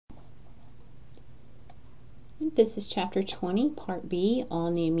This is Chapter 20, Part B,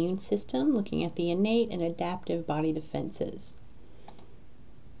 on the immune system, looking at the innate and adaptive body defenses.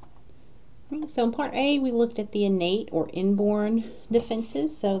 So in Part A, we looked at the innate or inborn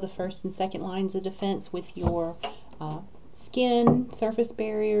defenses, so the first and second lines of defense with your skin, surface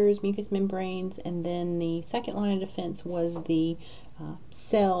barriers, mucous membranes, and then the second line of defense was the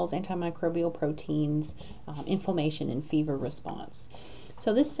cells, antimicrobial proteins, inflammation, and fever response.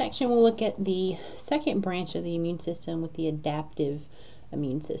 So this section will look at the second branch of the immune system with the adaptive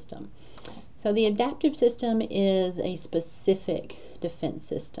immune system. So the adaptive system is a specific defense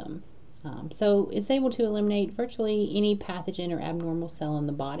system. So it's able to eliminate virtually any pathogen or abnormal cell in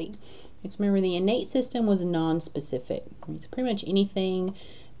the body. Just remember, the innate system was non-specific. It's pretty much anything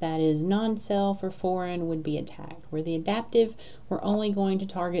that is non-self or foreign would be attacked. Where the adaptive, we're only going to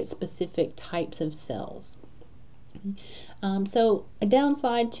target specific types of cells. So a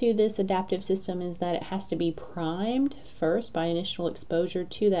downside to this adaptive system is that it has to be primed first by initial exposure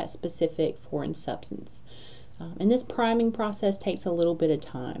to that specific foreign substance. And this priming process takes a little bit of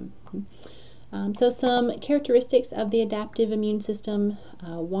time. So some characteristics of the adaptive immune system,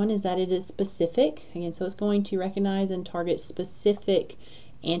 one is that it is specific. Again, so it's going to recognize and target specific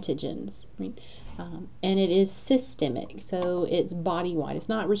antigens, right? And it is systemic, so it's body-wide. It's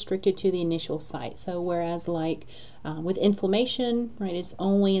not restricted to the initial site. So whereas like with inflammation, right, it's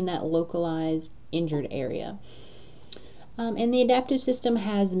only in that localized injured area. And the adaptive system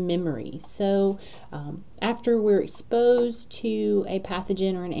has memory. So after we're exposed to a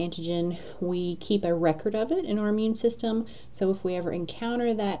pathogen or an antigen, we keep a record of it in our immune system. So if we ever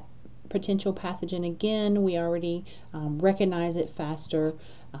encounter that potential pathogen again, we already recognize it faster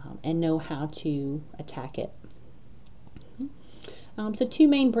and know how to attack it. So two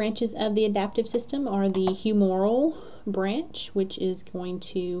main branches of the adaptive system are the humoral branch, which is going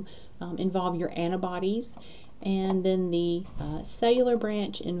to involve your antibodies, and then the cellular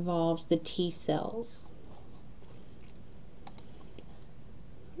branch involves the T cells.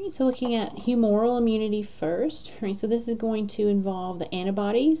 Right, so looking at humoral immunity first, right, so this is going to involve the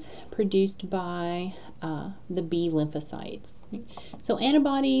antibodies produced by the B lymphocytes. Right? So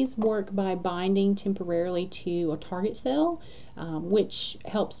antibodies work by binding temporarily to a target cell, which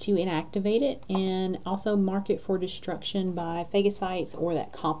helps to inactivate it and also mark it for destruction by phagocytes or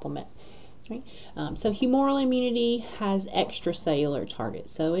that complement. Right? So humoral immunity has extracellular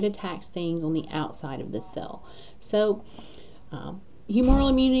targets, so it attacks things on the outside of the cell. So humoral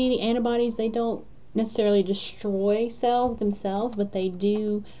immunity antibodies, they don't necessarily destroy cells themselves, but they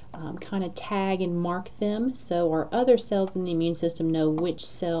do kind of tag and mark them, so our other cells in the immune system know which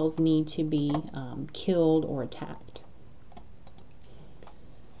cells need to be killed or attacked.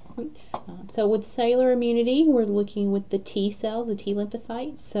 So with cellular immunity, we're looking with the T cells, the T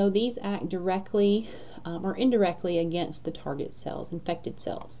lymphocytes. So these act directly or indirectly against the target cells, infected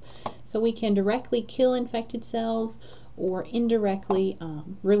cells. So we can directly kill infected cells or indirectly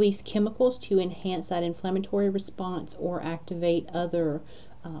release chemicals to enhance that inflammatory response or activate other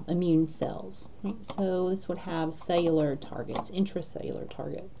immune cells. Right? So this would have cellular targets, intracellular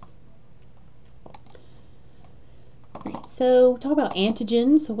targets. Right, so talk about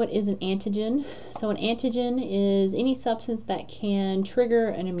antigens. So what is an antigen? So an antigen is any substance that can trigger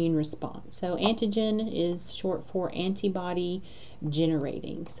an immune response. So antigen is short for antibody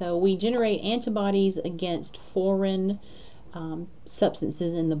generating. So we generate antibodies against foreign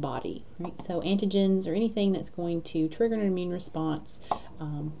substances in the body. Right? So antigens are anything that's going to trigger an immune response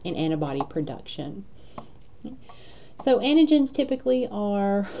in antibody production. Right? So antigens typically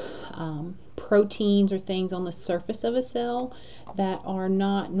are proteins or things on the surface of a cell that are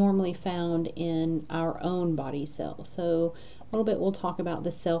not normally found in our own body cells. So a little bit we'll talk about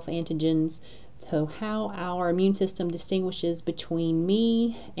the self-antigens, so how our immune system distinguishes between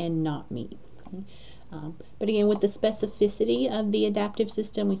me and not me. Okay? But again, with the specificity of the adaptive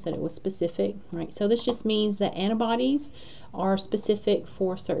system, we said it was specific, right? So this just means that antibodies are specific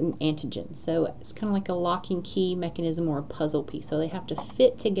for certain antigens. So it's kind of like a lock and key mechanism or a puzzle piece. So they have to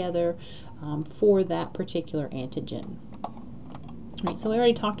fit together for that particular antigen. Right, so we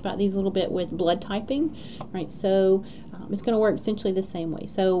already talked about these a little bit with blood typing, right? So it's going to work essentially the same way.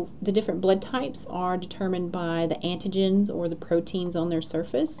 So the different blood types are determined by the antigens or the proteins on their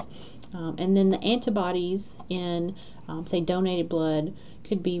surface, and then the antibodies in, say, donated blood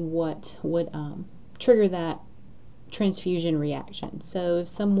could be what would trigger that transfusion reaction. So if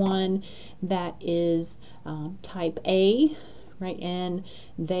someone that is type A, right, and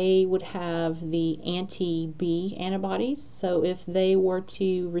they would have the anti-B antibodies. So if they were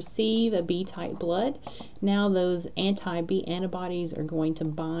to receive a B-type blood, now those anti-B antibodies are going to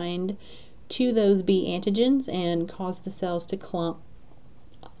bind to those B antigens and cause the cells to clump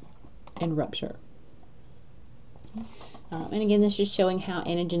and rupture. And again, this is just showing how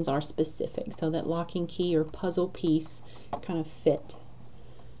antigens are specific, so that locking key or puzzle piece kind of fit.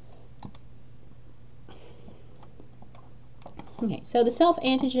 Okay, so the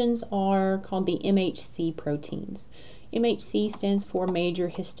self-antigens are called the MHC proteins. MHC stands for major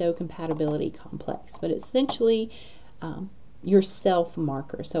histocompatibility complex, but it's essentially your self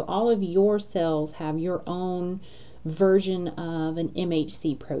marker. So all of your cells have your own version of an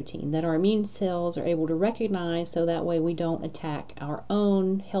MHC protein that our immune cells are able to recognize, so that way we don't attack our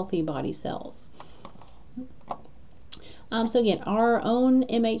own healthy body cells. So again, our own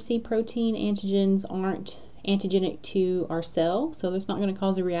MHC protein antigens aren't antigenic to our cell, so it's not going to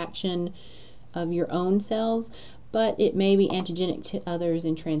cause a reaction of your own cells, but it may be antigenic to others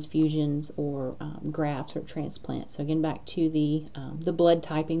in transfusions or grafts or transplants. So again, back to the blood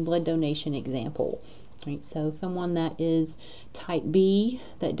typing, blood donation example. Right, so someone that is type B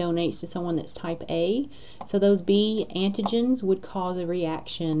that donates to someone that's type A, so those B antigens would cause a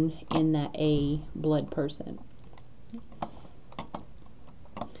reaction in that A blood person.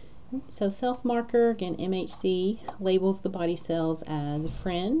 So self-marker, again, MHC, labels the body cells as a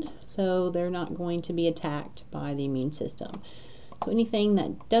friend, so they're not going to be attacked by the immune system. So anything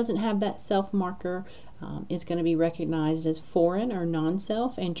that doesn't have that self-marker is going to be recognized as foreign or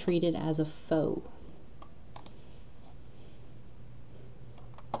non-self and treated as a foe.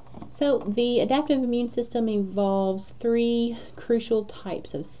 So the adaptive immune system involves three crucial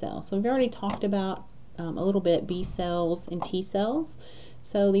types of cells. So we've already talked about a little bit B cells and T cells.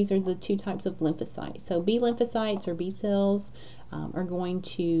 So these are the two types of lymphocytes. So B lymphocytes or B cells are going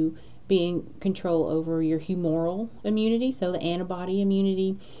to be in control over your humoral immunity, so the antibody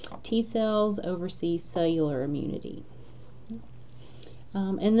immunity. T cells oversee cellular immunity.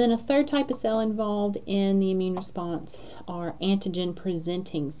 And then a third type of cell involved in the immune response are antigen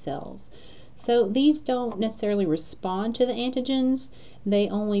presenting cells. So these don't necessarily respond to the antigens, they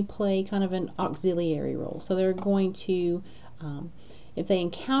only play kind of an auxiliary role. So they're going to, if they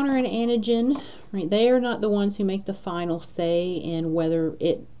encounter an antigen, right, they are not the ones who make the final say in whether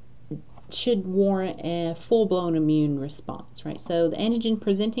it should warrant a full-blown immune response, right? So the antigen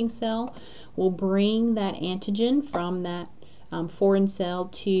presenting cell will bring that antigen from that foreign cell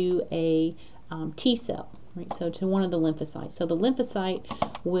to a T cell, right? So to one of the lymphocytes. So the lymphocyte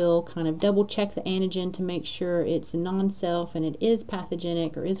will kind of double check the antigen to make sure it's non-self and it is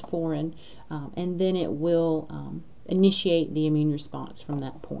pathogenic or is foreign, and then it will initiate the immune response from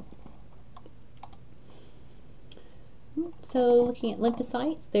that point. So looking at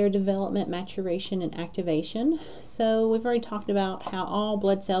lymphocytes, their development, maturation, and activation. So we've already talked about how all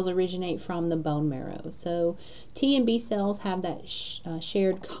blood cells originate from the bone marrow. So T and B cells have that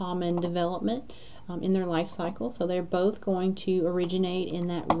shared common development in their life cycle. So they're both going to originate in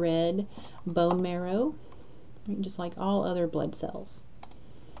that red bone marrow, just like all other blood cells.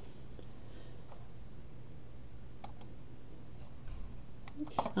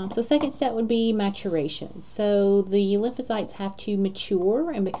 So second step would be maturation. So the lymphocytes have to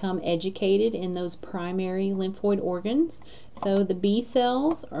mature and become educated in those primary lymphoid organs. So the B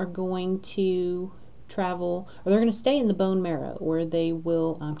cells are going to travel, or they're going to stay in the bone marrow where they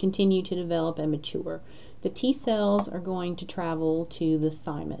will continue to develop and mature. The T cells are going to travel to the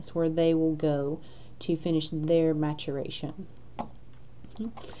thymus where they will go to finish their maturation.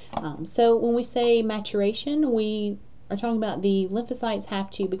 So when we say maturation, we are talking about the lymphocytes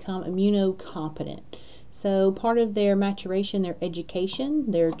have to become immunocompetent. So part of their maturation, their education,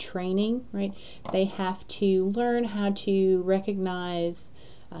 their training, right? They have to learn how to recognize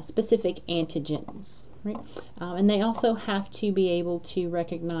specific antigens, right? And they also have to be able to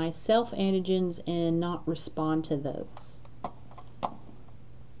recognize self-antigens and not respond to those.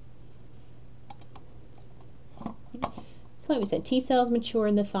 So like we said, T cells mature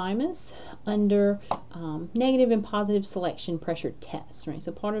in the thymus under negative and positive selection pressure tests, right?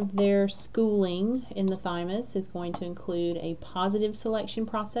 So part of their schooling in the thymus is going to include a positive selection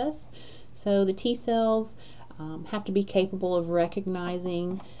process. So the T cells have to be capable of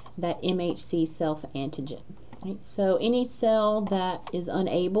recognizing that MHC self-antigen. Right? So any cell that is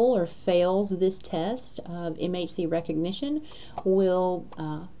unable or fails this test of MHC recognition will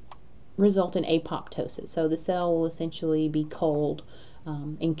result in apoptosis. So the cell will essentially be cold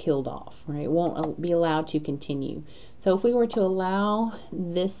and killed off, right? It won't be allowed to continue. So if we were to allow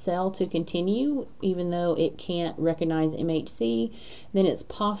this cell to continue, even though it can't recognize MHC, then it's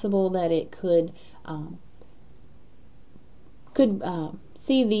possible that it could could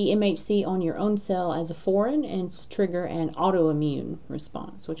see the MHC on your own cell as a foreign and trigger an autoimmune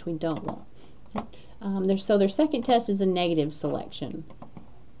response, which we don't want. So their second test is a negative selection.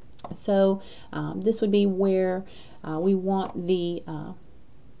 So this would be where we want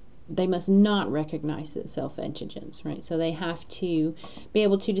they must not recognize the self-antigens, right? So they have to be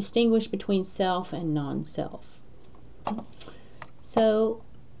able to distinguish between self and non-self. So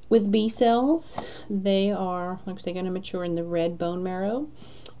with B cells, they are, like I say, going to mature in the red bone marrow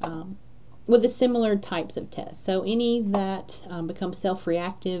with the similar types of tests. So any that become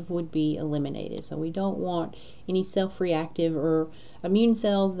self-reactive would be eliminated. So we don't want any self-reactive or immune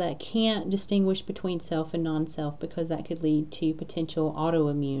cells that can't distinguish between self and non-self, because that could lead to potential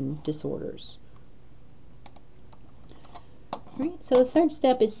autoimmune disorders. Right, so the third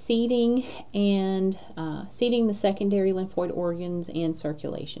step is seeding and seeding the secondary lymphoid organs and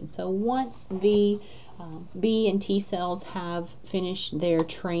circulation. So once the B and T cells have finished their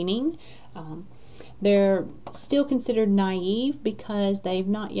training, they're still considered naive because they've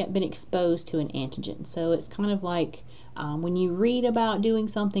not yet been exposed to an antigen. So it's kind of like when you read about doing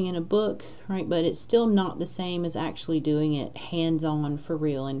something in a book, right, but it's still not the same as actually doing it hands-on for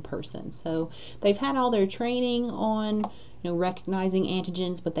real in person. So they've had all their training on recognizing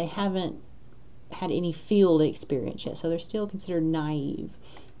antigens, but they haven't had any field experience yet, so they're still considered naive.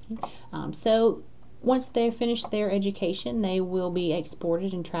 So once they've finished their education, they will be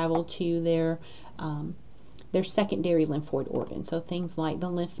exported and travel to their secondary lymphoid organs, so things like the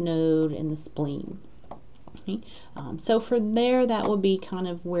lymph node and the spleen. Okay. So from there, that will be kind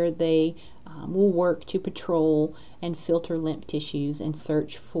of where they will work to patrol and filter lymph tissues and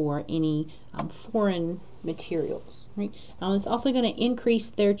search for any foreign materials. Right? It's also going to increase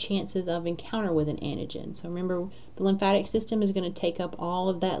their chances of encounter with an antigen. So remember, the lymphatic system is going to take up all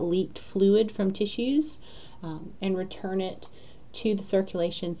of that leaked fluid from tissues and return it to the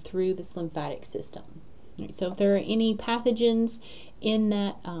circulation through this lymphatic system. Right, so if there are any pathogens in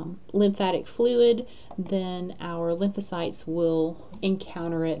that lymphatic fluid, then our lymphocytes will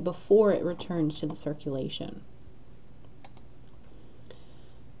encounter it before it returns to the circulation.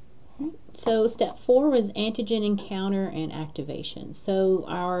 Right, so step 4 was antigen encounter and activation. So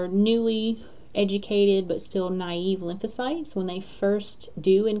our newly educated but still naive lymphocytes, when they first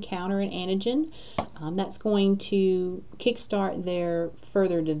do encounter an antigen, that's going to kickstart their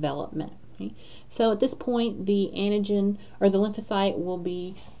further development. So at this point, the antigen or the lymphocyte will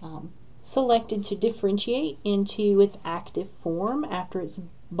be selected to differentiate into its active form after it's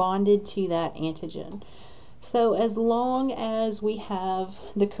bonded to that antigen. So as long as we have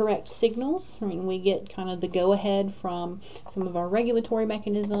the correct signals, right, and we get kind of the go-ahead from some of our regulatory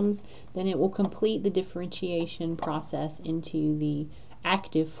mechanisms, then it will complete the differentiation process into the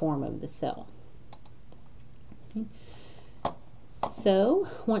active form of the cell. Okay. So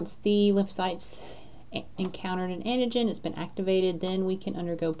once the lymphocytes encountered an antigen, it's been activated, then we can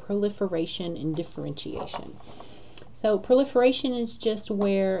undergo proliferation and differentiation. So proliferation is just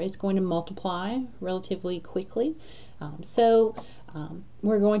where it's going to multiply relatively quickly.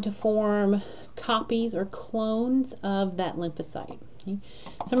 We're going to form copies or clones of that lymphocyte. Okay?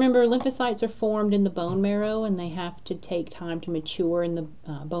 So remember, lymphocytes are formed in the bone marrow, and they have to take time to mature in the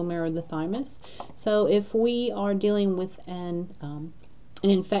bone marrow of the thymus. So if we are dealing with an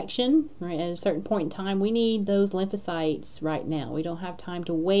infection, right, at a certain point in time, we need those lymphocytes right now. We don't have time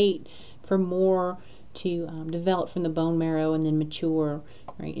to wait for more to develop from the bone marrow and then mature,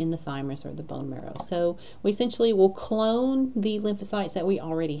 right, in the thymus or the bone marrow. So we essentially will clone the lymphocytes that we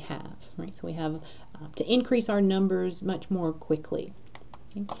already have, right? So we have to increase our numbers much more quickly.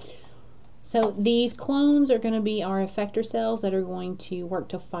 Okay? So these clones are going to be our effector cells that are going to work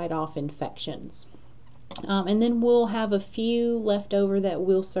to fight off infections. And then we'll have a few left over that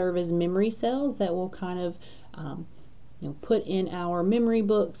will serve as memory cells that will kind of put in our memory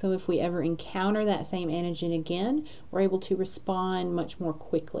book, so if we ever encounter that same antigen again, we're able to respond much more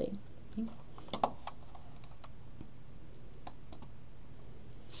quickly. Okay.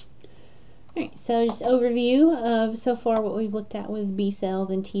 Alright, so just overview of so far what we've looked at with B cells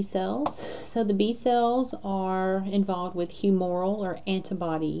and T cells. So the B cells are involved with humoral or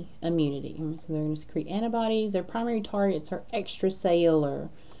antibody immunity. So they're going to secrete antibodies. Their primary targets are extracellular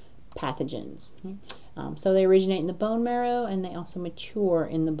pathogens. Okay. So they originate in the bone marrow, and they also mature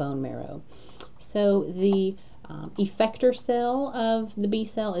in the bone marrow. So the effector cell of the B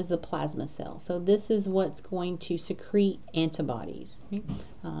cell is the plasma cell. So this is what's going to secrete antibodies. Okay?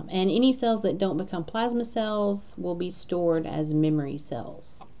 And any cells that don't become plasma cells will be stored as memory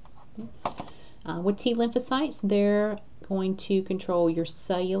cells. Okay? With T lymphocytes, they're going to control your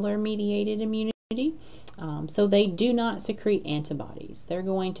cellular mediated immunity. So they do not secrete antibodies. They're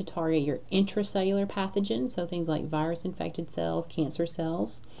going to target your intracellular pathogens, so things like virus-infected cells, cancer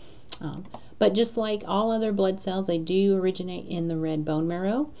cells. But just like all other blood cells, they do originate in the red bone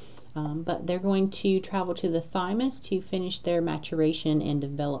marrow, but they're going to travel to the thymus to finish their maturation and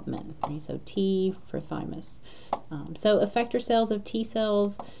development. Okay, so T for thymus. So effector cells of T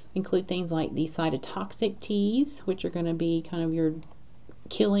cells include things like the cytotoxic Ts, which are going to be kind of your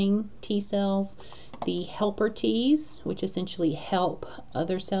killing T cells, the helper Ts, which essentially help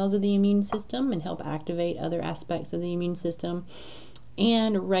other cells of the immune system and help activate other aspects of the immune system,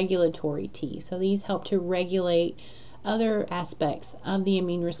 and regulatory T. So these help to regulate other aspects of the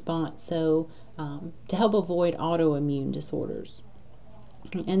immune response, so to help avoid autoimmune disorders.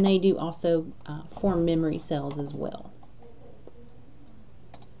 And they do also form memory cells as well.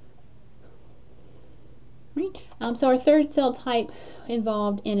 Right. So our third cell type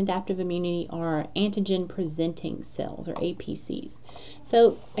involved in adaptive immunity are antigen presenting cells, or APCs.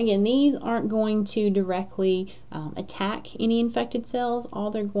 So again, these aren't going to directly attack any infected cells.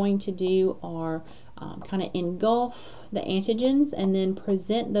 All they're going to do are kind of engulf the antigens and then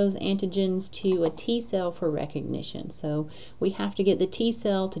present those antigens to a T cell for recognition. So we have to get the T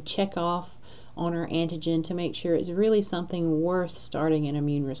cell to check off on our antigen to make sure it's really something worth starting an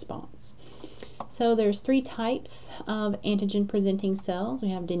immune response. So there's three types of antigen presenting cells. We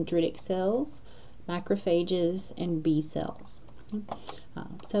have dendritic cells, macrophages, and B cells.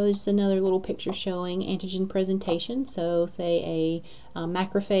 So there's another little picture showing antigen presentation. So say a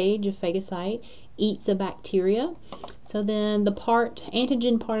macrophage, a phagocyte, eats a bacteria. So then the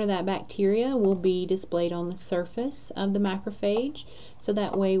antigen part of that bacteria will be displayed on the surface of the macrophage. So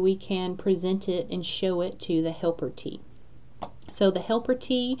that way we can present it and show it to the helper T. So the helper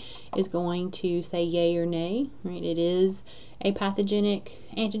T is going to say yay or nay, right? It is a pathogenic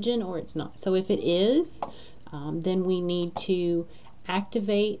antigen or it's not. So if it is, then we need to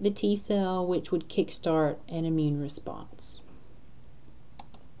activate the T cell, which would kickstart an immune response.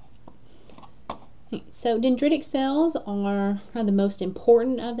 So dendritic cells are the most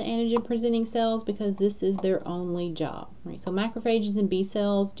important of the antigen presenting cells because this is their only job, right? So macrophages and B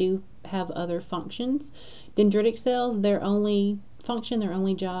cells do have other functions. Dendritic cells, their only function, their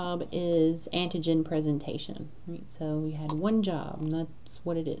only job is antigen presentation, right? So we had one job, and that's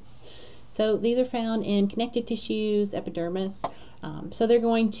what it is. So these are found in connective tissues, epidermis. So they're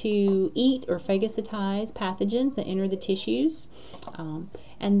going to eat or phagocytize pathogens that enter the tissues,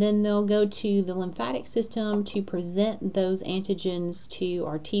 and then they'll go to the lymphatic system to present those antigens to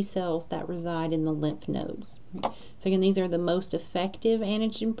our T cells that reside in the lymph nodes. So again, these are the most effective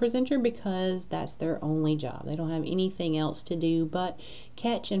antigen presenter because that's their only job. They don't have anything else to do but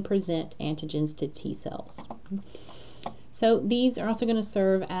catch and present antigens to T cells. So these are also going to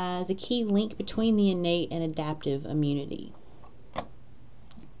serve as a key link between the innate and adaptive immunity.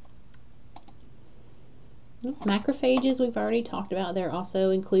 Macrophages we've already talked about. They're also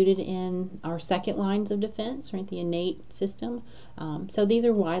included in our second lines of defense, right, the innate system. So these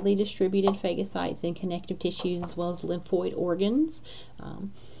are widely distributed phagocytes in connective tissues as well as lymphoid organs.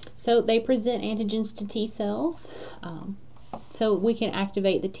 So they present antigens to T cells. So we can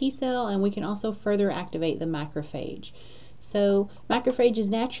activate the T cell and we can also further activate the macrophage. So macrophages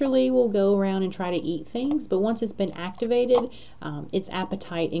naturally will go around and try to eat things, but once it's been activated, its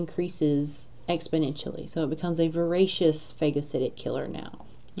appetite increases exponentially. So it becomes a voracious phagocytic killer now.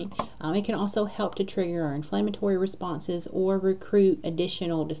 It can also help to trigger our inflammatory responses or recruit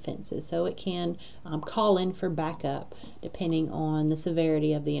additional defenses. So it can call in for backup depending on the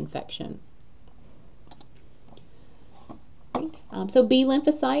severity of the infection. So B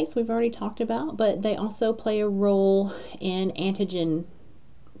lymphocytes we've already talked about, but they also play a role in antigen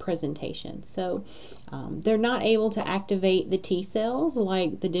presentation. So they're not able to activate the T cells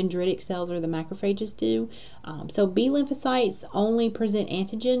like the dendritic cells or the macrophages do. So B lymphocytes only present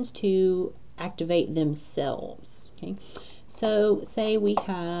antigens to activate themselves. Okay? So say we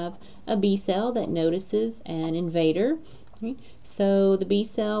have a B cell that notices an invader. Okay? So the B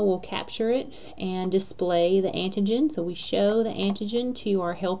cell will capture it and display the antigen. So we show the antigen to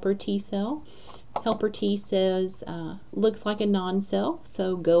our helper T cell. Helper T says, looks like a non-self,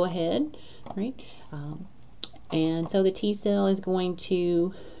 so go ahead, right? And so the T cell is going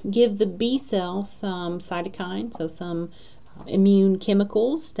to give the B cell some cytokines, so some immune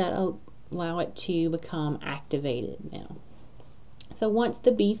chemicals that allow it to become activated now. So once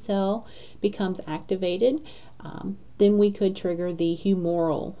the B cell becomes activated, then we could trigger the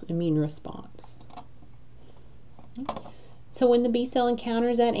humoral immune response. So when the B cell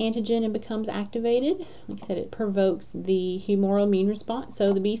encounters that antigen and becomes activated, like I said, it provokes the humoral immune response.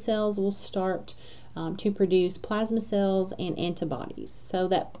 So the B cells will start to produce plasma cells and antibodies. So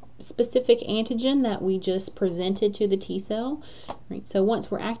that specific antigen that we just presented to the T cell, right? So once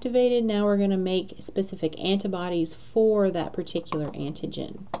we're activated, now we're going to make specific antibodies for that particular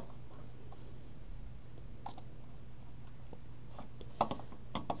antigen.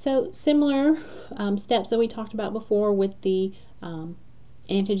 So similar steps that we talked about before with the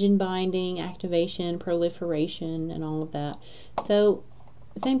antigen binding, activation, proliferation, and all of that. So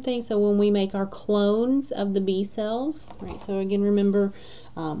same thing, so when we make our clones of the B cells, right, so again, remember,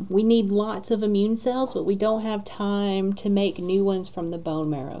 we need lots of immune cells, but we don't have time to make new ones from the bone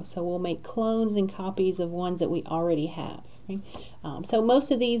marrow. So we'll make clones and copies of ones that we already have. Right? So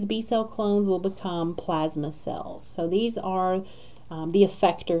most of these B cell clones will become plasma cells. So these are the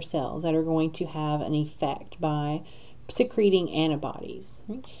effector cells that are going to have an effect by secreting antibodies.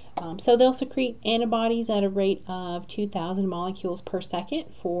 Right? So they'll secrete antibodies at a rate of 2,000 molecules per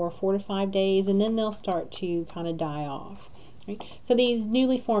second for 4 to 5 days, and then they'll start to kind of die off. Right? So these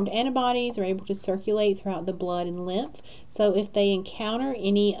newly formed antibodies are able to circulate throughout the blood and lymph. So if they encounter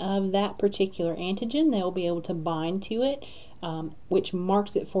any of that particular antigen, they'll be able to bind to it, which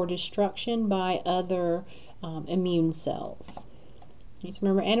marks it for destruction by other immune cells. So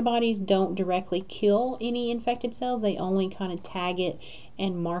remember, antibodies don't directly kill any infected cells, they only kind of tag it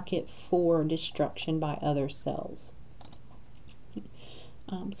and mark it for destruction by other cells.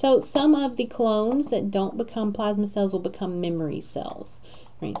 So some of the clones that don't become plasma cells will become memory cells.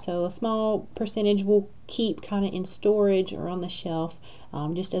 Right? So a small percentage will keep kind of in storage or on the shelf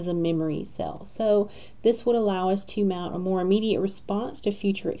just as a memory cell. So this would allow us to mount a more immediate response to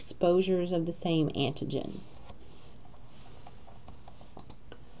future exposures of the same antigen.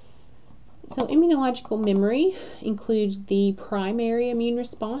 So immunological memory includes the primary immune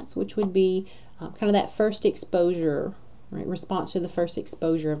response, which would be kind of that first exposure, right, response to the first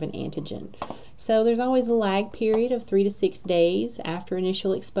exposure of an antigen. So there's always a lag period of 3 to 6 days after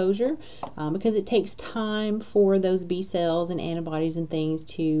initial exposure because it takes time for those B cells and antibodies and things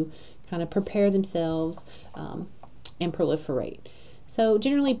to kind of prepare themselves and proliferate. So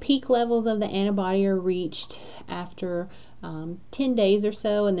generally peak levels of the antibody are reached after 10 days or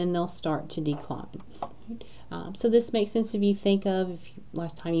so, and then they'll start to decline. So this makes sense if you think of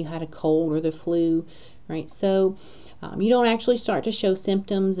last time you had a cold or the flu, right? So you don't actually start to show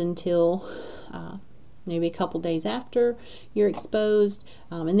symptoms until maybe a couple days after you're exposed,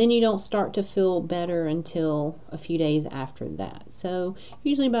 and then you don't start to feel better until a few days after that. So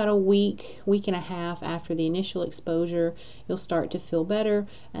usually about a week, week and a half after the initial exposure, you'll start to feel better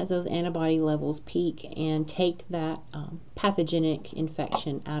as those antibody levels peak and take that pathogenic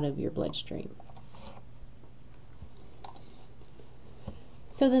infection out of your bloodstream.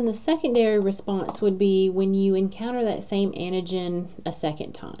 So then the secondary response would be when you encounter that same antigen a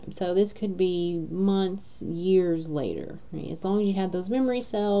second time. So this could be months, years later. Right? As long as you have those memory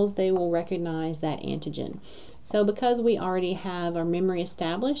cells, they will recognize that antigen. So because we already have our memory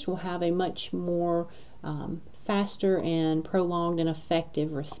established, we'll have a much more faster and prolonged and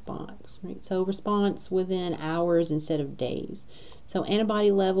effective response. Right? So response within hours instead of days. So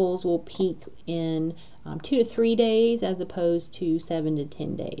antibody levels will peak in 2 to 3 days as opposed to 7 to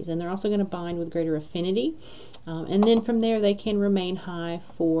 10 days. And they're also going to bind with greater affinity. And then from there they can remain high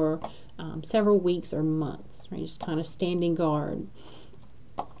for several weeks or months, right? Just kind of standing guard.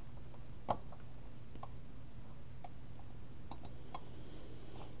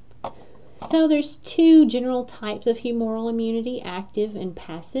 So there's two general types of humoral immunity, active and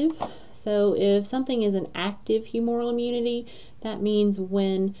passive. So if something is an active humoral immunity, that means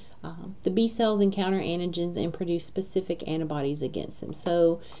when the B cells encounter antigens and produce specific antibodies against them.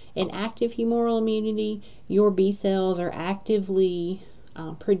 So in active humoral immunity, your B cells are actively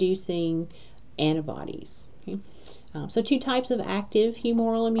producing antibodies. Okay? So two types of active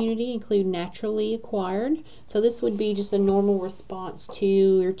humoral immunity include naturally acquired. So this would be just a normal response to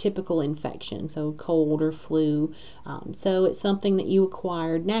your typical infection, so cold or flu. So it's something that you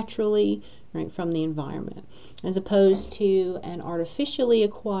acquired naturally, right, from the environment, as opposed to an artificially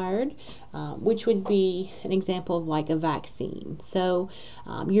acquired, which would be an example of like a vaccine. So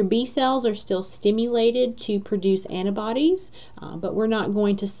your B cells are still stimulated to produce antibodies, but we're not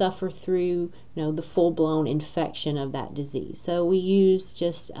going to suffer through the full-blown infection of that disease. So we use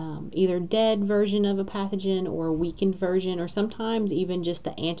just either dead version of a pathogen or a weakened version, or sometimes even just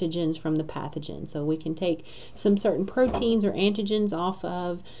the antigens from the pathogen. So we can take some certain proteins or antigens off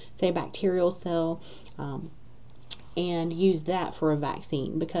of, say, a bacterial cell and use that for a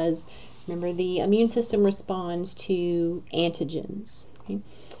vaccine, because Remember, the immune system responds to antigens. Okay?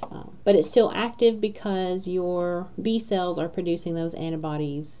 But it's still active because your B cells are producing those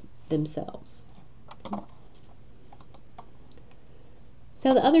antibodies themselves.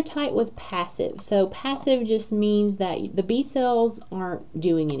 So the other type was passive. So passive just means that the B cells aren't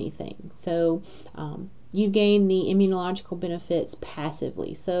doing anything. So you gain the immunological benefits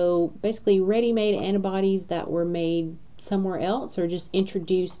passively. So basically ready-made antibodies that were made somewhere else or just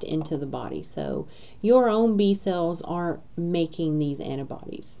introduced into the body. So your own B cells aren't making these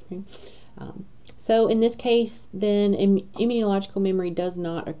antibodies. Okay? So in this case, then immunological memory does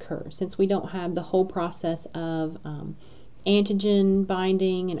not occur since we don't have the whole process of antigen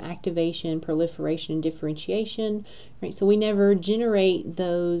binding and activation, proliferation, and differentiation. Right? So we never generate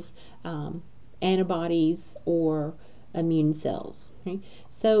those antibodies or immune cells. Right?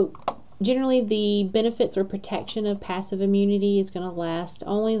 So generally the benefits or protection of passive immunity is going to last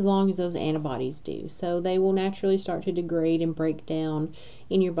only as long as those antibodies do. So they will naturally start to degrade and break down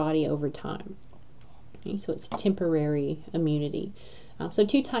in your body over time. Okay? So it's temporary immunity. So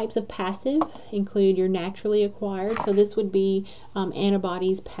two types of passive include your naturally acquired. So this would be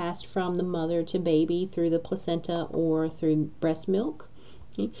antibodies passed from the mother to baby through the placenta or through breast milk.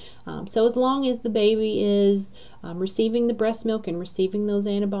 Okay. So as long as the baby is receiving the breast milk and receiving those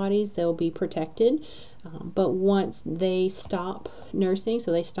antibodies, they'll be protected. But once they stop nursing,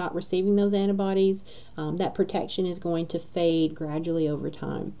 so they stop receiving those antibodies, that protection is going to fade gradually over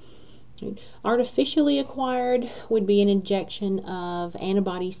time. Artificially acquired would be an injection of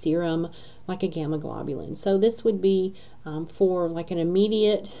antibody serum like a gamma globulin. So this would be for like an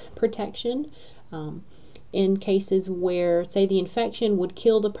immediate protection in cases where, say, the infection would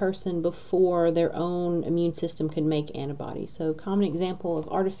kill the person before their own immune system could make antibodies. So a common example of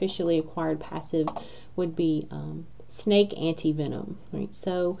artificially acquired passive would be snake antivenom. Right?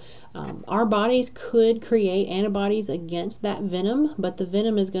 So our bodies could create antibodies against that venom, but the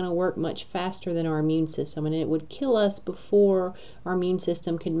venom is going to work much faster than our immune system, and it would kill us before our immune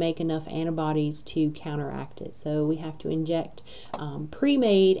system could make enough antibodies to counteract it. So we have to inject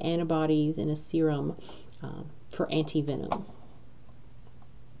pre-made antibodies in a serum for antivenom.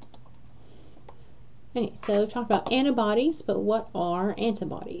 Okay, so talk about antibodies, but what are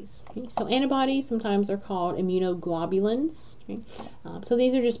antibodies? Okay, so antibodies sometimes are called immunoglobulins. Okay? So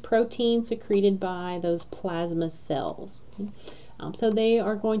these are just proteins secreted by those plasma cells. Okay? So they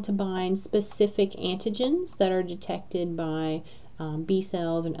are going to bind specific antigens that are detected by B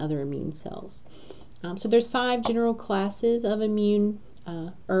cells and other immune cells. So there's 5 general classes of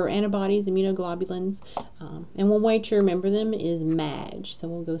or antibodies, immunoglobulins, and one way to remember them is MAG. So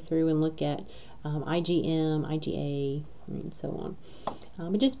we'll go through and look at IgM, IgA, and so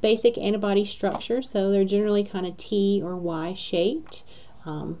on. But just basic antibody structure, so they're generally kind of T or Y shaped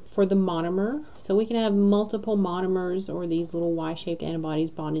for the monomer. So we can have multiple monomers or these little Y-shaped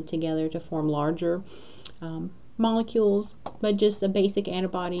antibodies bonded together to form larger molecules, but just a basic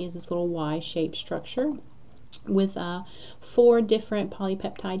antibody is this little Y-shaped structure with 4 different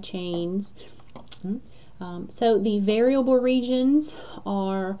polypeptide chains. So the variable regions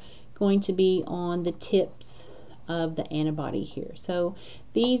are going to be on the tips of the antibody here. So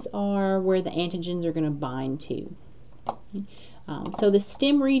these are where the antigens are going to bind to. So the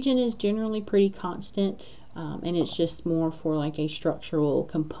stem region is generally pretty constant, and it's just more for like a structural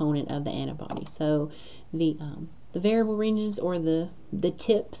component of the antibody. So the variable regions or the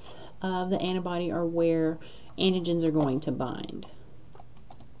tips of the antibody are where antigens are going to bind.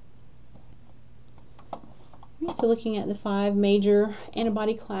 Right, so looking at the 5 major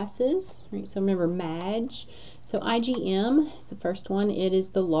antibody classes, right, so remember MAG. So IgM is the first one. It is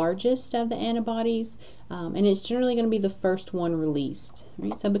the largest of the antibodies, and it's generally going to be the first one released.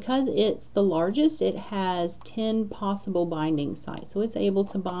 Right? So because it's the largest, it has 10 possible binding sites. So it's able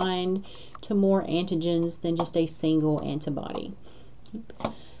to bind to more antigens than just a single antibody.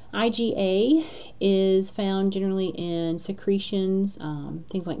 IgA is found generally in secretions,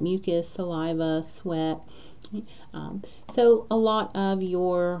 things like mucus, saliva, sweat. So a lot of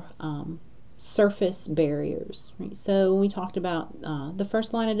your surface barriers. Right? So when we talked about the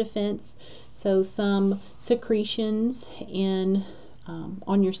first line of defense, so some secretions in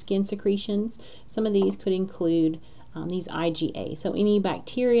on your skin secretions, some of these could include these IgA. So any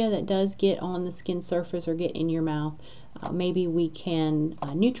bacteria that does get on the skin surface or get in your mouth, maybe we can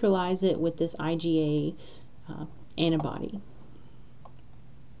neutralize it with this IgA antibody.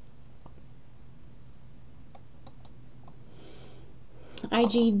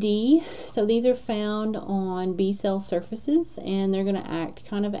 IgD, so these are found on B cell surfaces, and they're going to act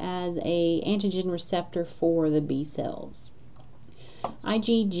kind of as a antigen receptor for the B cells.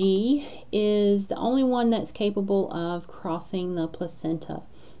 IgG is the only one that's capable of crossing the placenta.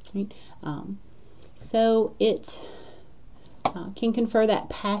 Right? So it can confer that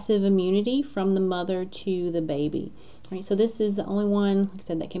passive immunity from the mother to the baby. Right? So this is the only one, like I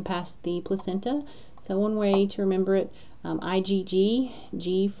said, that can pass the placenta. So one way to remember it, IgG,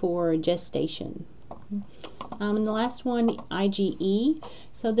 G for gestation. And the last one, IgE.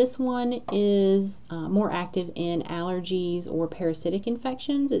 So this one is more active in allergies or parasitic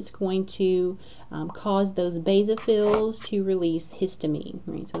infections. It's going to cause those basophils to release histamine.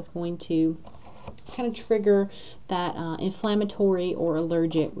 Right? So it's going to kind of trigger that inflammatory or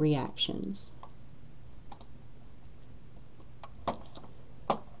allergic reactions.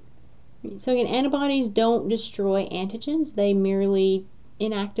 So again, antibodies don't destroy antigens, they merely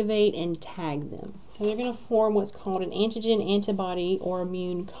inactivate and tag them. So they're going to form what's called an antigen antibody or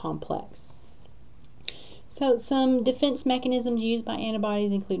immune complex. So some defense mechanisms used by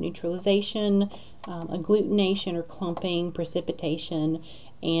antibodies include neutralization, agglutination or clumping, precipitation,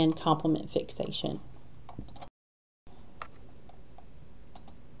 and complement fixation.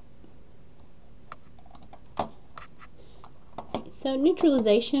 So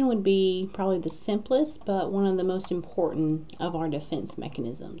neutralization would be probably the simplest, but one of the most important of our defense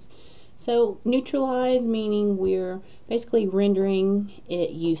mechanisms. So neutralize meaning we're basically rendering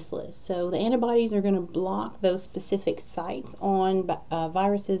it useless. So the antibodies are going to block those specific sites on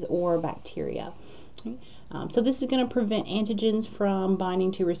viruses or bacteria. Okay? So this is going to prevent antigens from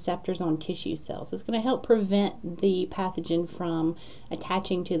binding to receptors on tissue cells. So it's going to help prevent the pathogen from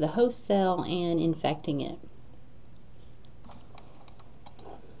attaching to the host cell and infecting it.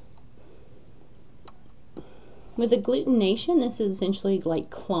 With agglutination, this is essentially like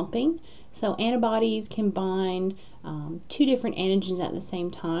clumping. So antibodies can bind two different antigens at the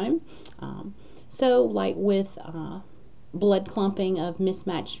same time. So like with blood clumping of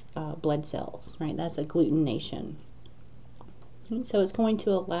mismatched blood cells, right? That's agglutination. Okay, so it's going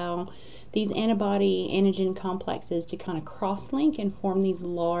to allow these antibody-antigen complexes to kind of cross-link and form these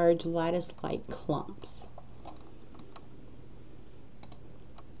large lattice-like clumps.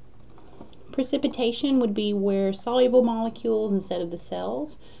 Precipitation would be where soluble molecules instead of the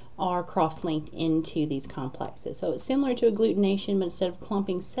cells are cross-linked into these complexes. So it's similar to agglutination, but instead of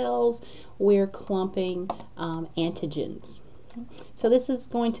clumping cells, we're clumping antigens. So this is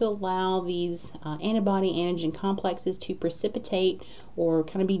going to allow these antibody-antigen complexes to precipitate or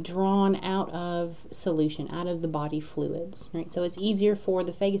kind of be drawn out of solution, out of the body fluids. Right? So it's easier for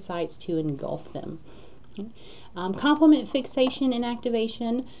the phagocytes to engulf them. Okay. Complement fixation and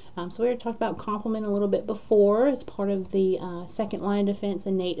activation. So we already talked about complement a little bit before. It's part of the second line of defense,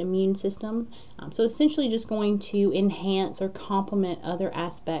 innate immune system. So essentially just going to enhance or complement other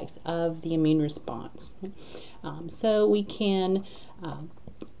aspects of the immune response. So we can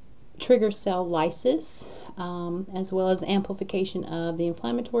trigger cell lysis, as well as amplification of the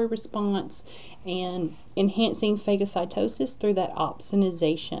inflammatory response and enhancing phagocytosis through that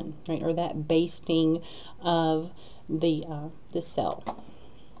opsonization, right, or that basting of the cell.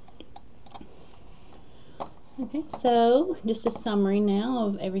 Okay, so just a summary now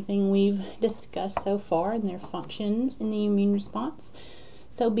of everything we've discussed so far and their functions in the immune response.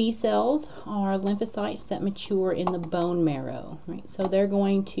 So B cells are lymphocytes that mature in the bone marrow, right? So they're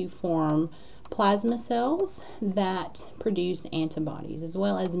going to form plasma cells that produce antibodies, as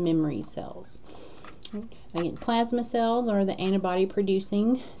well as memory cells. Right? Again, plasma cells are the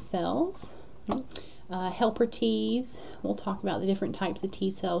antibody-producing cells. Right? Helper Ts, we'll talk about the different types of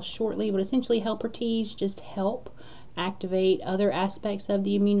T cells shortly, but essentially helper Ts just help activate other aspects of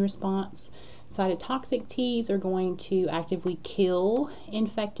the immune response. Cytotoxic Ts are going to actively kill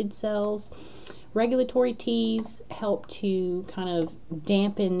infected cells. Regulatory Ts help to kind of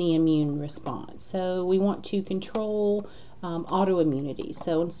dampen the immune response. So we want to control autoimmunity.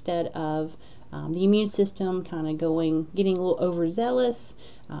 So instead of the immune system kind of getting a little overzealous,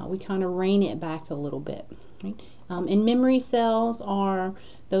 we kind of rein it back a little bit. Right? And memory cells are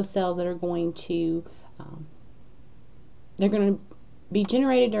those cells that are going to be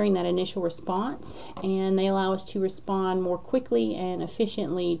generated during that initial response, and they allow us to respond more quickly and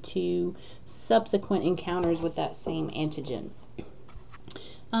efficiently to subsequent encounters with that same antigen.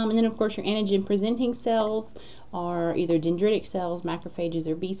 And then of course your antigen presenting cells are either dendritic cells, macrophages,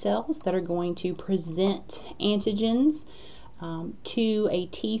 or B cells that are going to present antigens to a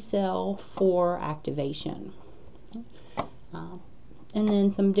T cell for activation. And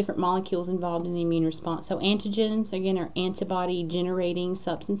then some different molecules involved in the immune response. So antigens, again, are antibody generating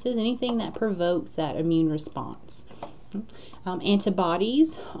substances, anything that provokes that immune response.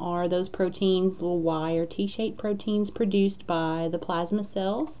 Antibodies are those proteins, little Y or T-shaped proteins produced by the plasma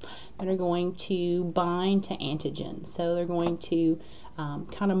cells that are going to bind to antigens. So they're going to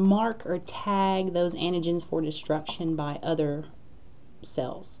kind of mark or tag those antigens for destruction by other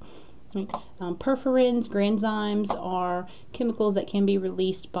cells. Perforins, granzymes are chemicals that can be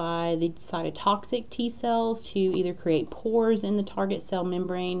released by the cytotoxic T cells to either create pores in the target cell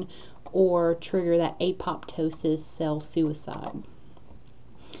membrane or trigger that apoptosis cell suicide.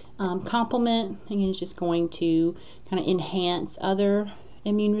 Complement, again, is just going to kind of enhance other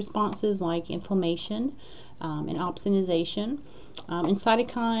immune responses like inflammation and opsonization. And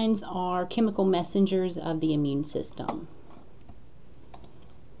cytokines are chemical messengers of the immune system.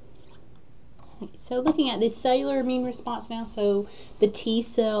 So looking at this cellular immune response now, so the T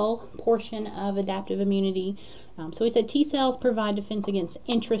cell portion of adaptive immunity. So we said T cells provide defense against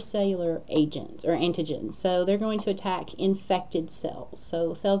intracellular agents or antigens. So they're going to attack infected cells.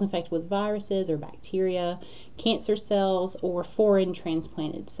 So cells infected with viruses or bacteria, cancer cells, or foreign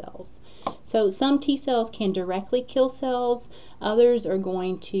transplanted cells. So some T cells can directly kill cells. Others are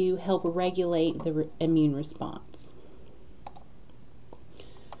going to help regulate the immune response.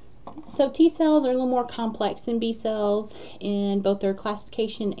 So T cells are a little more complex than B cells in both their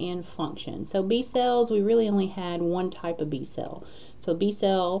classification and function. So B cells, we really only had one type of B cell. So B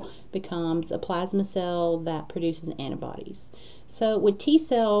cell becomes a plasma cell that produces antibodies. So with T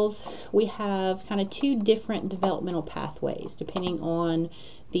cells, we have kind of two different developmental pathways depending on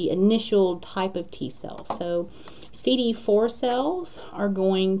the initial type of T cell. So CD4 cells are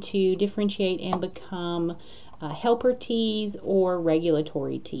going to differentiate and become helper Ts or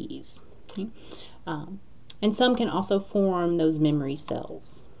regulatory Ts. Okay. And some can also form those memory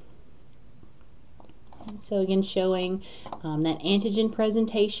cells. So again, showing that antigen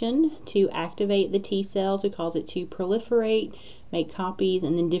presentation to activate the T cell to cause it to proliferate, make copies,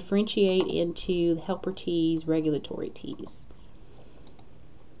 and then differentiate into helper Ts, regulatory Ts.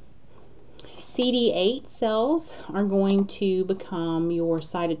 CD8 cells are going to become your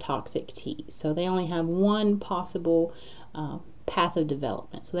cytotoxic Ts. So they only have one possible path of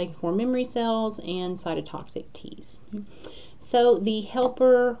development. So they can form memory cells and cytotoxic Ts. So the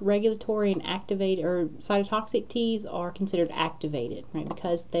helper, regulatory, and activated or cytotoxic Ts are considered activated, right?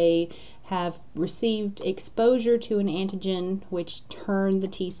 Because they have received exposure to an antigen which turned the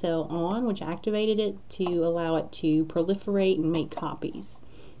T cell on, which activated it to allow it to proliferate and make copies.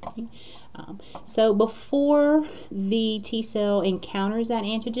 Okay. So before the T cell encounters that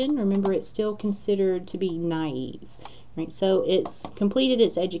antigen, remember it's still considered to be naive, right? So it's completed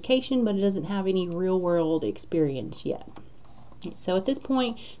its education, but it doesn't have any real-world experience yet. So at this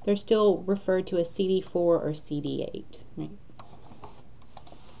point, they're still referred to as CD4 or CD8, right?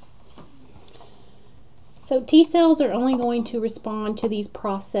 So T cells are only going to respond to these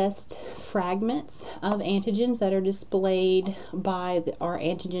processed fragments of antigens that are displayed by our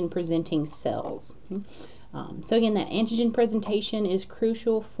antigen presenting cells. So again, that antigen presentation is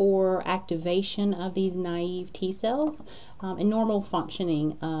crucial for activation of these naive T cells and normal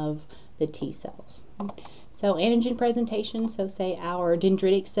functioning of the T cells. So antigen presentation, so say our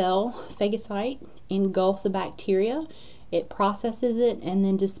dendritic cell phagocyte engulfs a bacteria. It processes it and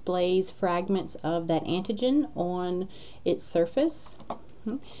then displays fragments of that antigen on its surface.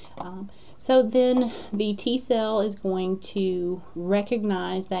 So then the T cell is going to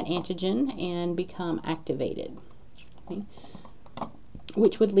recognize that antigen and become activated, okay,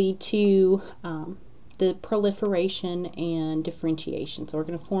 which would lead to the proliferation and differentiation. So we're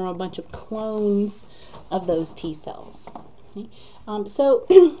going to form a bunch of clones of those T cells. Okay. So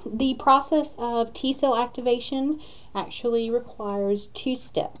the process of T cell activation actually requires two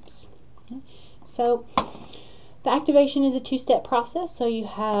steps. Okay. So the activation is a two-step process. So you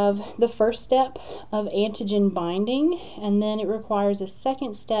have the first step of antigen binding, and then it requires a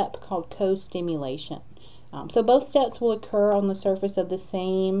second step called co-stimulation. So both steps will occur on the surface of the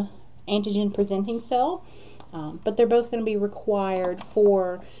same antigen presenting cell, but they're both going to be required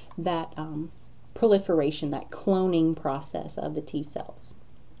for that proliferation, that cloning process of the T cells.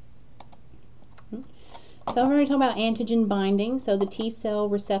 So we're going to talk about antigen binding. So the T cell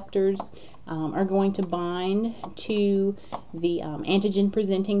receptors are going to bind to the antigen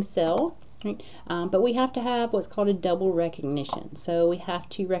presenting cell, right? But we have to have what's called a double recognition. So we have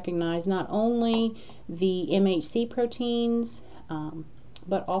to recognize not only the MHC proteins,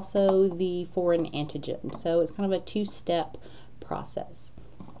 but also the foreign antigen. So it's kind of a two-step process.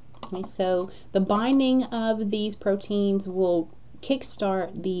 Okay, so the binding of these proteins will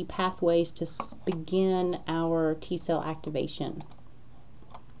kickstart the pathways to begin our T cell activation.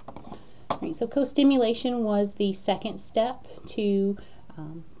 Right, so co-stimulation was the second step to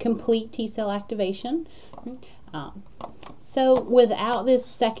complete T cell activation. So without this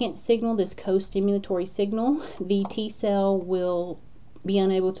second signal, this co-stimulatory signal, the T cell will be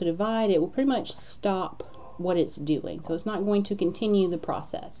unable to divide. It will pretty much stop what it's doing. So it's not going to continue the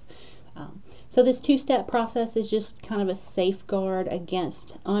process. So this two-step process is just kind of a safeguard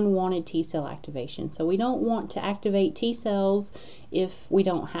against unwanted T cell activation. So we don't want to activate T cells if we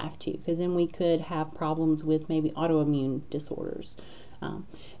don't have to, because then we could have problems with maybe autoimmune disorders.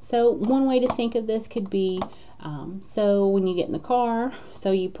 So one way to think of this could be, so when you get in the car,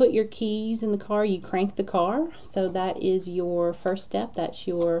 so you put your keys in the car, you crank the car, so that is your first step. That's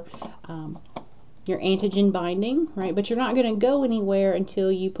your antigen binding, right? But you're not going to go anywhere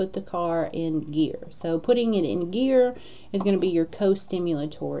until you put the car in gear. So putting it in gear is going to be your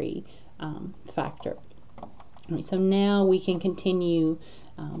co-stimulatory factor. Right, so now we can continue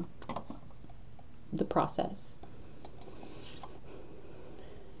the process.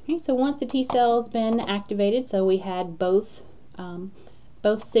 Okay, so once the T cell's been activated, so we had both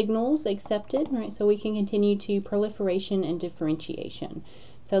signals accepted, right? So we can continue to proliferation and differentiation.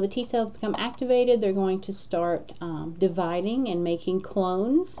 So the T cells become activated, they're going to start dividing and making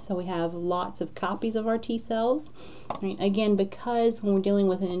clones. So we have lots of copies of our T cells. Right? Again, because when we're dealing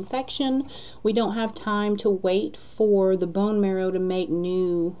with an infection, we don't have time to wait for the bone marrow to make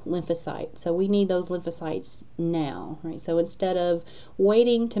new lymphocytes. So we need those lymphocytes now. Right? So instead of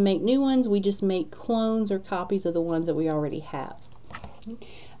waiting to make new ones, we just make clones or copies of the ones that we already have.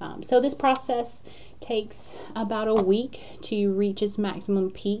 So this process takes about a week to reach its maximum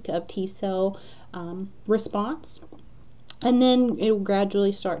peak of T cell response, and then it will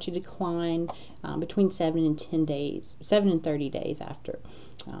gradually start to decline between 7 and 30 days after.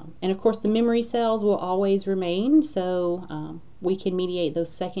 And of course the memory cells will always remain, so we can mediate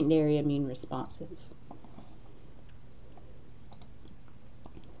those secondary immune responses.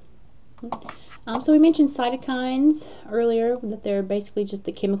 So we mentioned cytokines earlier, that they're basically just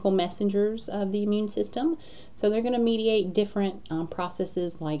the chemical messengers of the immune system. So they're going to mediate different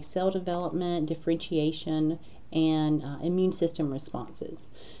processes like cell development, differentiation, and immune system responses.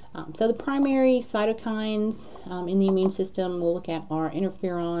 So the primary cytokines in the immune system we'll look at are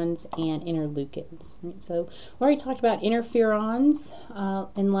interferons and interleukins. Right? So we already talked about interferons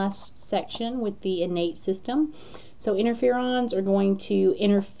in last section with the innate system. So interferons are going to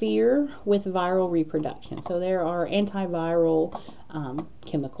interfere with viral reproduction. So there are antiviral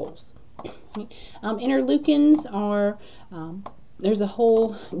chemicals. Interleukins are, there's a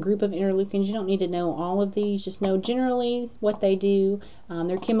whole group of interleukins. You don't need to know all of these, just know generally what they do.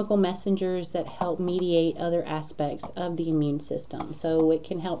 They're chemical messengers that help mediate other aspects of the immune system. So it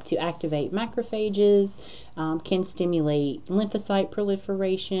can help to activate macrophages, can stimulate lymphocyte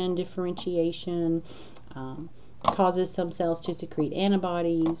proliferation, differentiation, causes some cells to secrete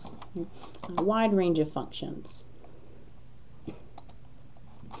antibodies, a wide range of functions.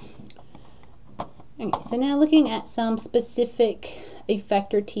 Okay, so now looking at some specific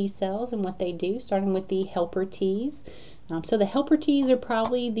effector T cells and what they do, starting with the helper Ts. So the helper Ts are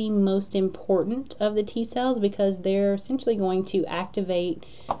probably the most important of the T cells because they're essentially going to activate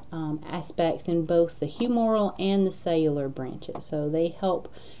aspects in both the humoral and the cellular branches. So they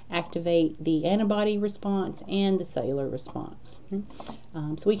help activate the antibody response and the cellular response.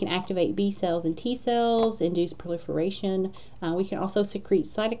 So we can activate B cells and T cells, induce proliferation. We can also secrete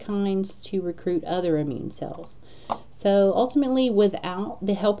cytokines to recruit other immune cells. So ultimately, without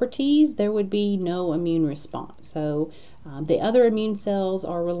the helper Ts, there would be no immune response. So the other immune cells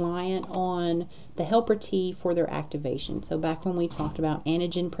are reliant on the helper T for their activation. So back when we talked about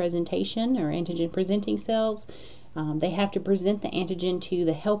antigen presentation or antigen presenting cells, they have to present the antigen to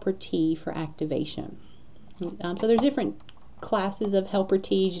the helper T for activation. So there's different classes of helper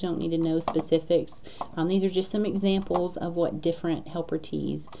Ts. You don't need to know specifics. These are just some examples of what different helper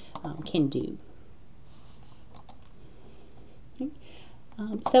Ts can do.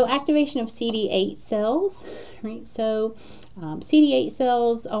 So activation of CD8 cells, right? So CD8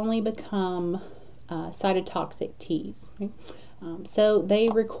 cells only become cytotoxic Ts, right? So they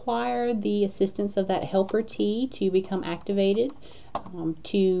require the assistance of that helper T to become activated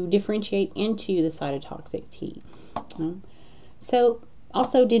to differentiate into the cytotoxic T. So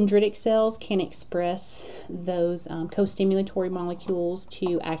also dendritic cells can express those co-stimulatory molecules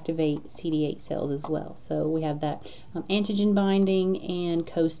to activate CD8 cells as well. So we have that antigen binding and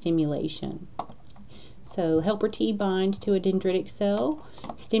co-stimulation. So helper T binds to a dendritic cell,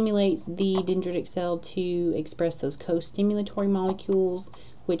 stimulates the dendritic cell to express those co-stimulatory molecules,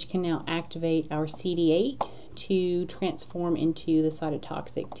 which can now activate our CD8 to transform into the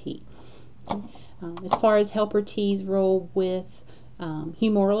cytotoxic T. As far as helper T's role with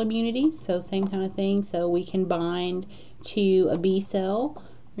humoral immunity, so same kind of thing. So we can bind to a B cell,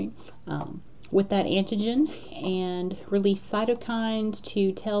 right, with that antigen and release cytokines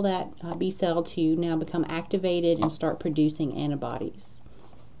to tell that B cell to now become activated and start producing antibodies.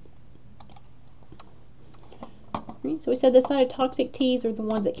 Right, so we said the cytotoxic T's are the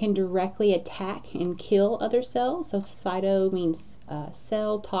ones that can directly attack and kill other cells. So cyto means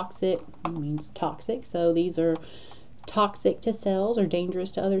cell, toxic means toxic. So these are toxic to cells or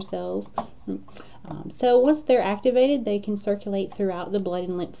dangerous to other cells. So once they're activated, they can circulate throughout the blood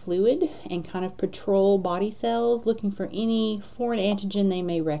and lymph fluid and kind of patrol body cells looking for any foreign antigen they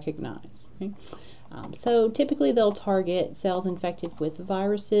may recognize. Okay? So typically they'll target cells infected with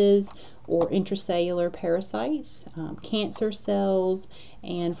viruses or intracellular parasites, cancer cells,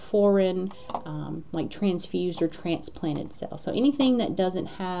 and foreign like transfused or transplanted cells. So anything that doesn't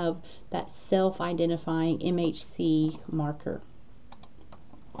have that self-identifying MHC marker.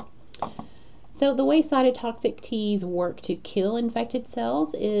 So the way cytotoxic T's work to kill infected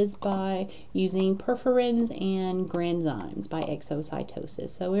cells is by using perforins and granzymes by exocytosis.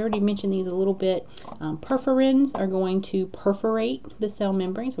 So we already mentioned these a little bit. Perforins are going to perforate the cell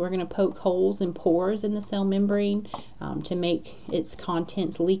membrane. So we're going to poke holes and pores in the cell membrane to make its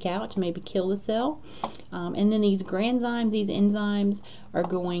contents leak out to maybe kill the cell. And then these granzymes, these enzymes, are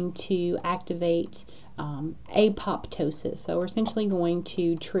going to activate apoptosis. So we're essentially going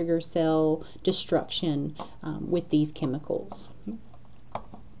to trigger cell destruction with these chemicals.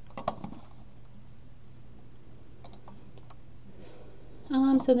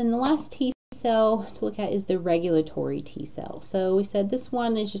 So then the last T cell to look at is the regulatory T cell. So we said this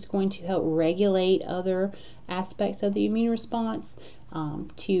one is just going to help regulate other aspects of the immune response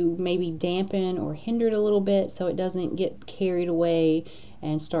to maybe dampen or hinder it a little bit so it doesn't get carried away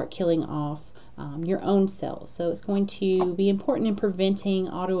and start killing off your own cells. So it's going to be important in preventing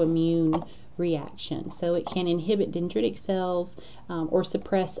autoimmune reaction. So it can inhibit dendritic cells or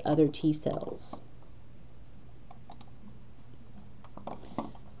suppress other T cells.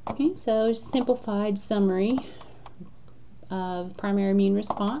 Okay, so just a simplified summary of primary immune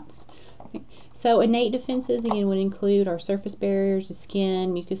response. Okay. So innate defenses again would include our surface barriers, the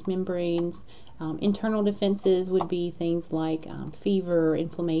skin, mucous membranes. Internal defenses would be things like fever,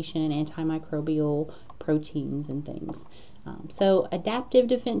 inflammation, antimicrobial proteins and things. So adaptive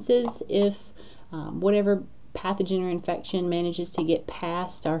defenses, if whatever pathogen or infection manages to get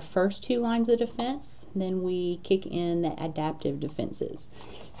past our first two lines of defense, then we kick in the adaptive defenses.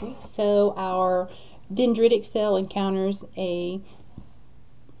 Okay, so our dendritic cell encounters a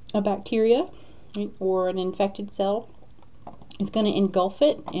bacteria, right, or an infected cell. It's going to engulf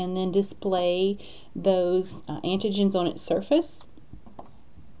it and then display those antigens on its surface.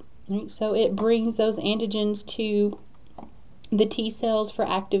 Right, so it brings those antigens to the T cells for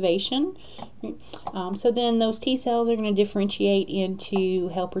activation. Right. So then those T cells are going to differentiate into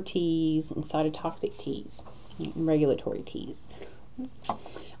helper T's and cytotoxic T's, right, and regulatory T's.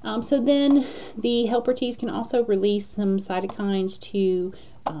 So then the helper T's can also release some cytokines to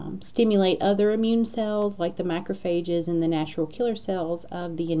stimulate other immune cells like the macrophages and the natural killer cells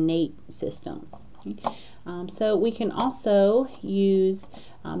of the innate system. Okay. So we can also use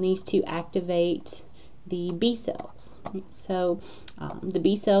these to activate the B cells. Right. So the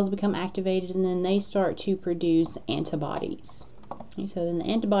B cells become activated and then they start to produce antibodies. Okay. So then the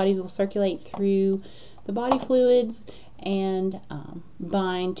antibodies will circulate through the body fluids and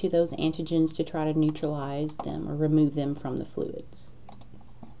bind to those antigens to try to neutralize them or remove them from the fluids.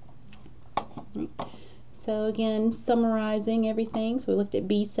 Right. So again, summarizing everything, so we looked at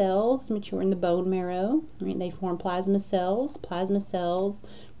B cells, mature in the bone marrow. Right. They form plasma cells. Plasma cells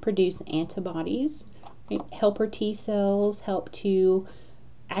produce antibodies. Right. Helper T cells help to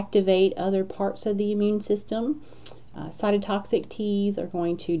activate other parts of the immune system. Cytotoxic T's are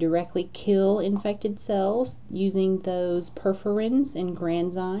going to directly kill infected cells using those perforins and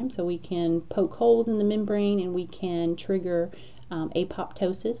granzymes. So we can poke holes in the membrane and we can trigger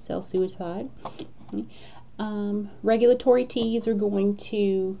apoptosis, cell suicide. Regulatory T's are going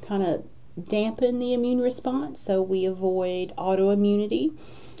to kind of dampen the immune response, so we avoid autoimmunity.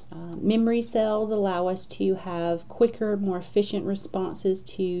 Memory cells allow us to have quicker, more efficient responses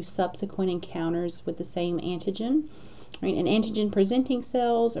to subsequent encounters with the same antigen. Right? And antigen-presenting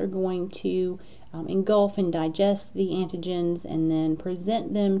cells are going to engulf and digest the antigens and then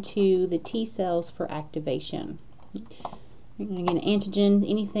present them to the T cells for activation. And again, antigen,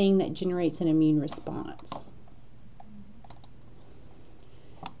 anything that generates an immune response.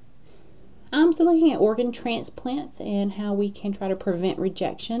 So looking at organ transplants and how we can try to prevent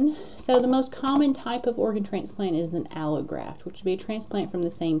rejection. So the most common type of organ transplant is an allograft, which would be a transplant from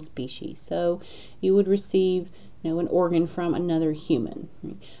the same species. So you would receive an organ from another human.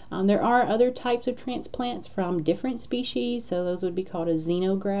 There are other types of transplants from different species, so those would be called a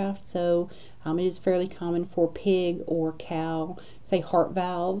xenograft. So it is fairly common for pig or cow, say heart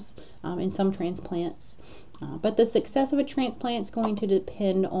valves in some transplants. But the success of a transplant is going to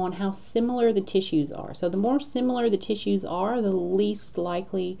depend on how similar the tissues are. So the more similar the tissues are, the least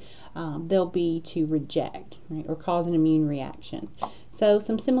likely they'll be to reject, right, or cause an immune reaction. So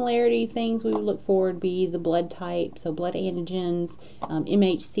some similarity things we would look for would be the blood type, so blood antigens,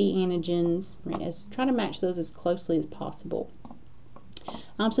 MHC antigens, right, try to match those as closely as possible.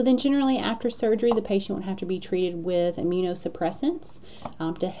 So then generally after surgery, the patient would have to be treated with immunosuppressants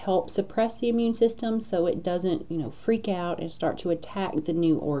to help suppress the immune system so it doesn't, freak out and start to attack the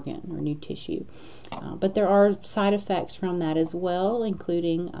new organ or new tissue. But there are side effects from that as well,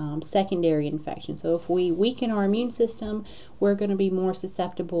 including secondary infection. So if we weaken our immune system, we're going to be more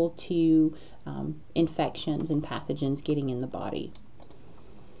susceptible to infections and pathogens getting in the body.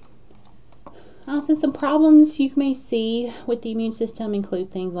 So some problems you may see with the immune system include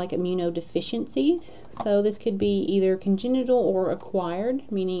things like immunodeficiencies. So this could be either congenital or acquired,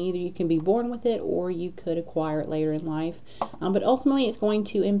 meaning either you can be born with it or you could acquire it later in life. But ultimately it's going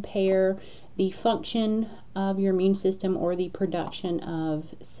to impair the function of your immune system or the production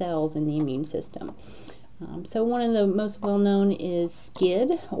of cells in the immune system. So one of the most well-known is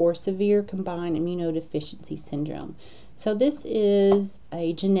SCID, or Severe Combined Immunodeficiency Syndrome. So this is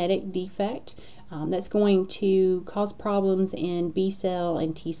a genetic defect that's going to cause problems in B cell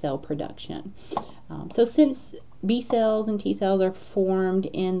and T cell production. So since B cells and T cells are formed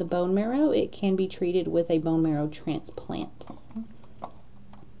in the bone marrow, it can be treated with a bone marrow transplant.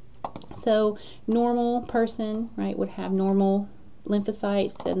 So normal person, right, would have normal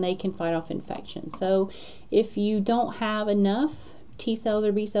lymphocytes and they can fight off infection. So if you don't have enough T cells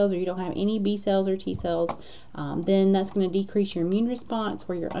or B cells, or you don't have any B cells or T cells, then that's going to decrease your immune response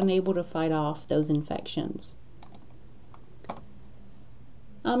where you're unable to fight off those infections.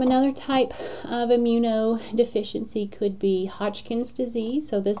 Another type of immunodeficiency could be Hodgkin's disease.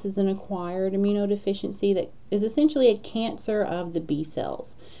 So this is an acquired immunodeficiency that is essentially a cancer of the B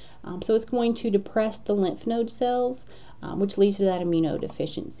cells. So it's going to depress the lymph node cells, which leads to that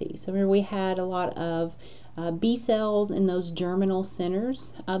immunodeficiency. So remember we had a lot of B cells in those germinal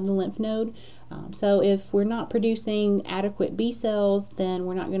centers of the lymph node. So if we're not producing adequate B cells, then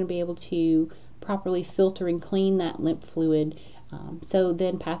we're not going to be able to properly filter and clean that lymph fluid. So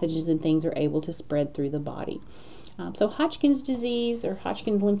then pathogens and things are able to spread through the body. So Hodgkin's disease or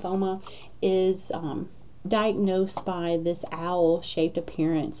Hodgkin's lymphoma is diagnosed by this owl-shaped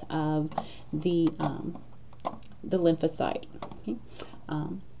appearance of the lymphocyte. Okay?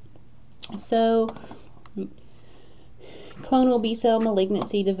 So clonal B cell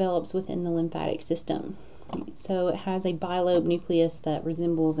malignancy develops within the lymphatic system. So it has a bilobe nucleus that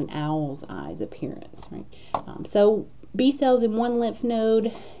resembles an owl's eyes appearance. Right? So B cells in one lymph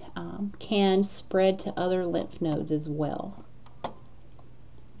node can spread to other lymph nodes as well.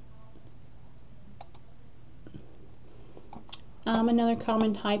 Another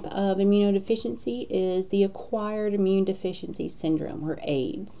common type of immunodeficiency is the acquired immune deficiency syndrome, or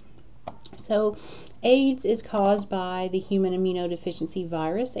AIDS. So AIDS is caused by the human immunodeficiency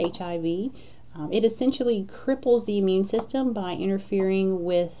virus, HIV. It essentially cripples the immune system by interfering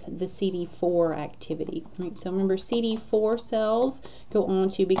with the CD4 activity. Right? So remember, CD4 cells go on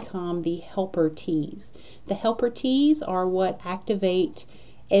to become the helper Ts. The helper Ts are what activate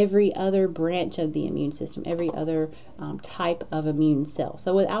every other branch of the immune system, every other type of immune cell.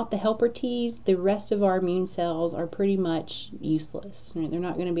 So without the helper Ts, the rest of our immune cells are pretty much useless. Right? They're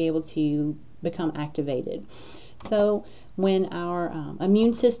not going to be able to become activated. So when our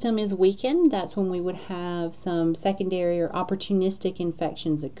immune system is weakened, that's when we would have some secondary or opportunistic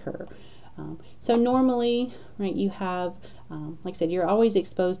infections occur. So normally, right, you have, like I said, you're always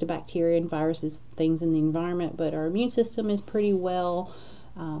exposed to bacteria and viruses, things in the environment, but our immune system is pretty well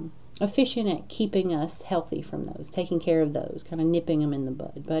efficient at keeping us healthy from those, taking care of those, kind of nipping them in the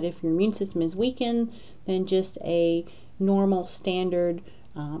bud. But if your immune system is weakened, then just a normal standard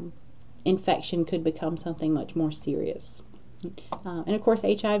infection could become something much more serious. And of course,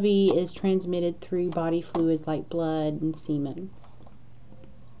 HIV is transmitted through body fluids like blood and semen.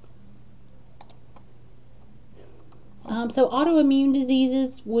 So autoimmune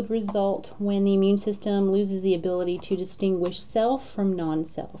diseases would result when the immune system loses the ability to distinguish self from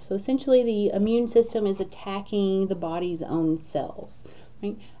non-self. So essentially the immune system is attacking the body's own cells.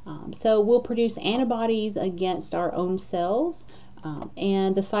 right? So we'll produce antibodies against our own cells,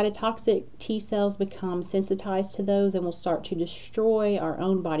 and the cytotoxic T cells become sensitized to those and will start to destroy our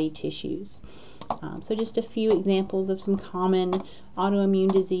own body tissues. So just a few examples of some common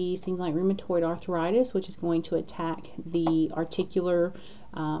autoimmune disease, things like rheumatoid arthritis, which is going to attack the articular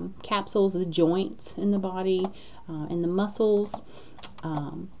capsules, the joints in the body, and the muscles.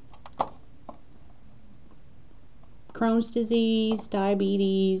 Crohn's disease,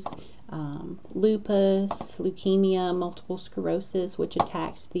 diabetes, lupus, leukemia, multiple sclerosis, which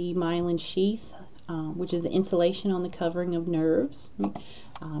attacks the myelin sheath, which is the insulation on the covering of nerves. Right?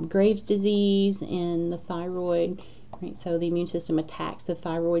 Graves' disease in the thyroid, right? So the immune system attacks the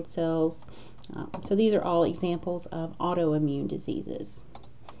thyroid cells. So these are all examples of autoimmune diseases.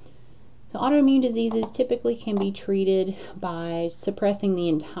 So autoimmune diseases typically can be treated by suppressing the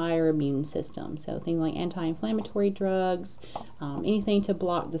entire immune system. So things like anti-inflammatory drugs, anything to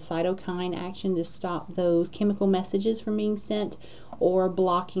block the cytokine action to stop those chemical messages from being sent, or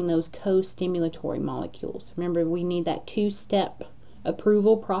blocking those co-stimulatory molecules. Remember, we need that two-step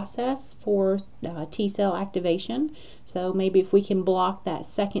approval process for T cell activation. So maybe if we can block that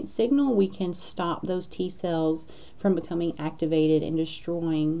second signal, we can stop those T cells from becoming activated and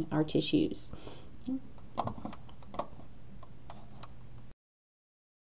destroying our tissues.